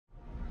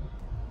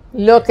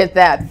Look at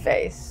that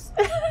face.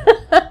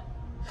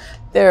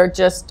 They're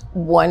just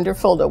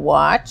wonderful to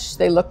watch.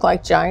 They look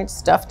like giant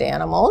stuffed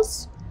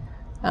animals.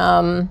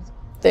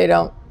 They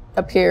don't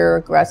appear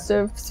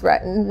aggressive,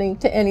 threatening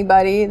to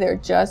anybody. They're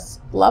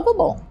just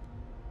lovable.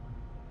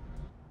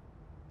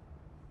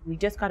 We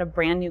just got a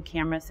brand new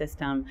camera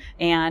system,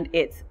 and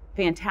it's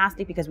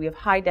fantastic because we have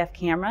high-def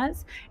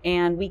cameras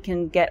and we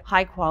can get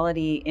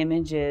high-quality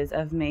images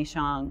of Mei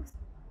Xiang.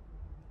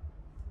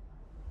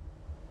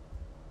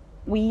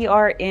 We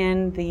are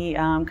in the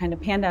kind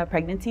of panda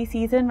pregnancy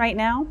season right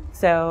now.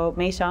 So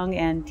Mei Xiang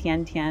and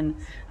Tian Tian,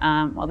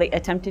 well, they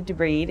attempted to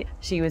breed.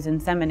 She was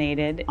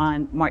inseminated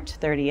on March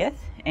 30th,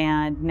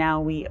 and now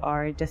we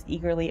are just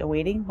eagerly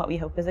awaiting what we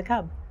hope is a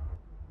cub.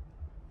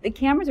 The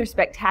cameras are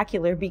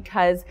spectacular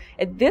because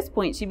at this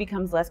point she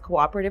becomes less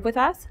cooperative with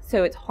us,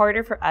 so it's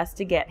harder for us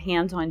to get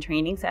hands-on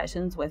training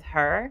sessions with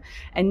her.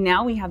 And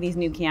now we have these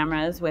new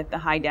cameras with the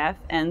high def,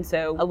 and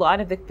so a lot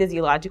of the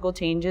physiological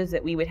changes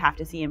that we would have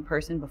to see in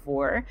person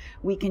before,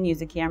 we can use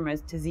the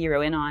cameras to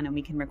zero in on, and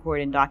we can record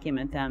and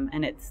document them,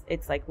 and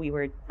it's like we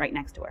were right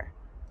next to her.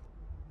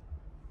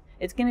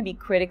 It's going to be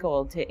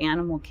critical to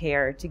animal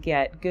care to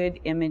get good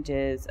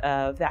images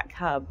of that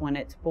cub when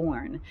it's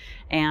born.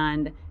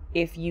 And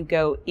if you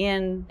go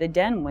in the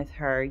den with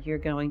her,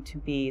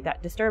 that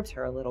disturbs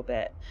her a little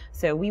bit.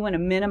 So we want to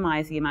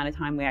minimize the amount of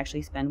time we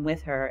actually spend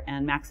with her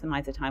and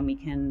maximize the time we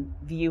can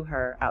view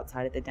her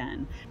outside of the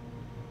den.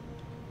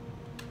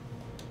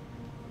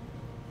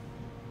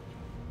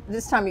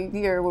 This time of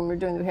year when we're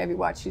doing the heavy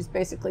watch, she's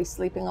basically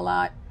sleeping a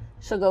lot.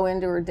 She'll go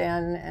into her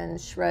den and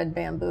shred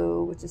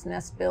bamboo, which is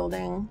nest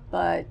building,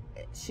 but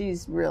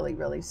she's really,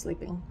 really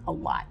sleeping a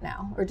lot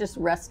now, or just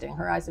resting.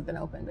 Her eyes have been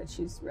open, but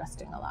she's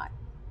resting a lot.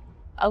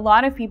 A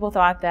lot of people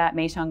thought that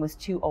Mei Xiang was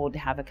too old to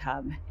have a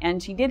cub,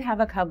 and she did have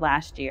a cub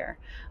last year.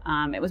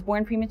 It was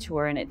born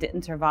premature and it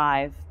didn't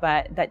survive,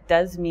 but that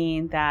does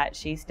mean that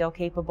she's still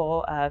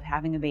capable of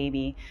having a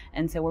baby,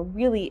 and so we're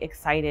really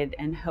excited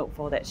and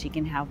hopeful that she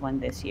can have one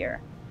this year.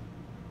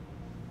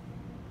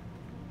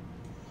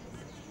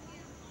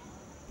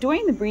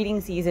 During the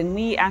breeding season,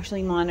 we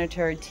actually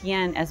monitor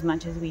Tian as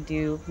much as we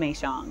do Mei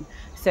Xiang.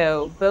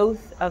 So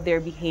both of their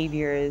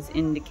behaviors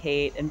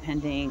indicate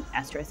impending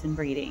estrus in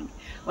breeding.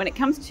 When it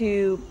comes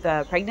to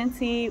the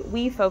pregnancy,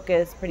 we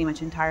focus pretty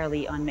much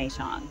entirely on Mei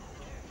Xiang.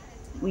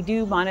 We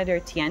do monitor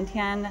Tian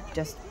Tian,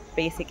 just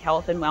basic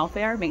health and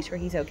welfare, make sure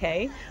he's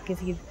okay, because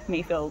he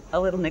may feel a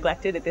little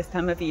neglected at this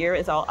time of year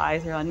as all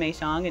eyes are on Mei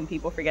Xiang and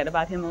people forget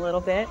about him a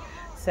little bit.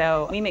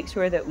 So we make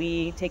sure that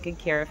we take good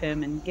care of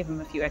him and give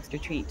him a few extra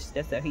treats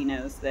just so he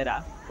knows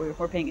that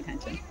we're paying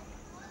attention.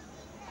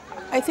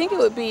 I think it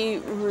would be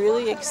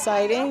really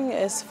exciting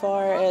as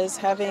far as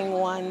having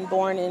one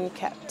born in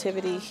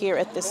captivity here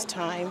at this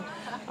time.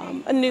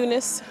 A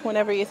newness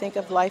whenever you think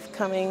of life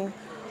coming,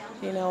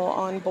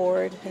 on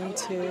board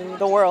into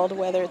the world,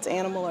 whether it's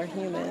animal or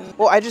human.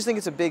 Well, I just think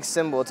it's a big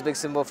symbol. It's a big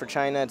symbol for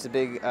China. It's a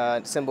big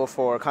symbol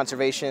for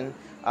conservation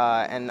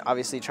and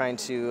obviously trying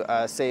to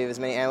save as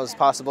many animals as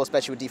possible,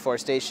 especially with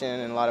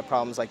deforestation and a lot of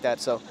problems like that.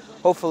 So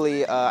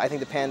hopefully I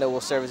think the panda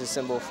will serve as a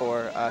symbol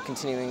for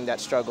continuing that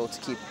struggle to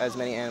keep as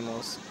many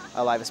animals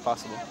alive as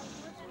possible.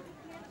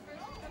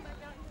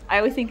 I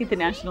always think at the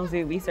National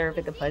Zoo we serve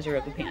at the pleasure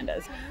of the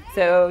pandas.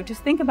 So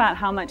just think about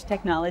how much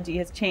technology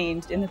has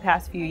changed in the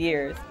past few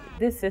years.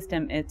 This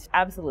system, it's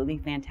absolutely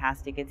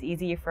fantastic. It's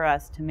easy for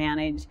us to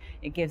manage.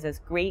 It gives us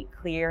great,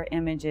 clear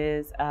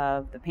images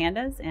of the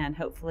pandas and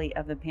hopefully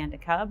of the panda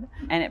cub.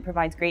 And it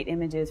provides great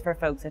images for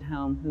folks at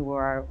home who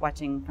are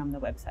watching from the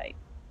website.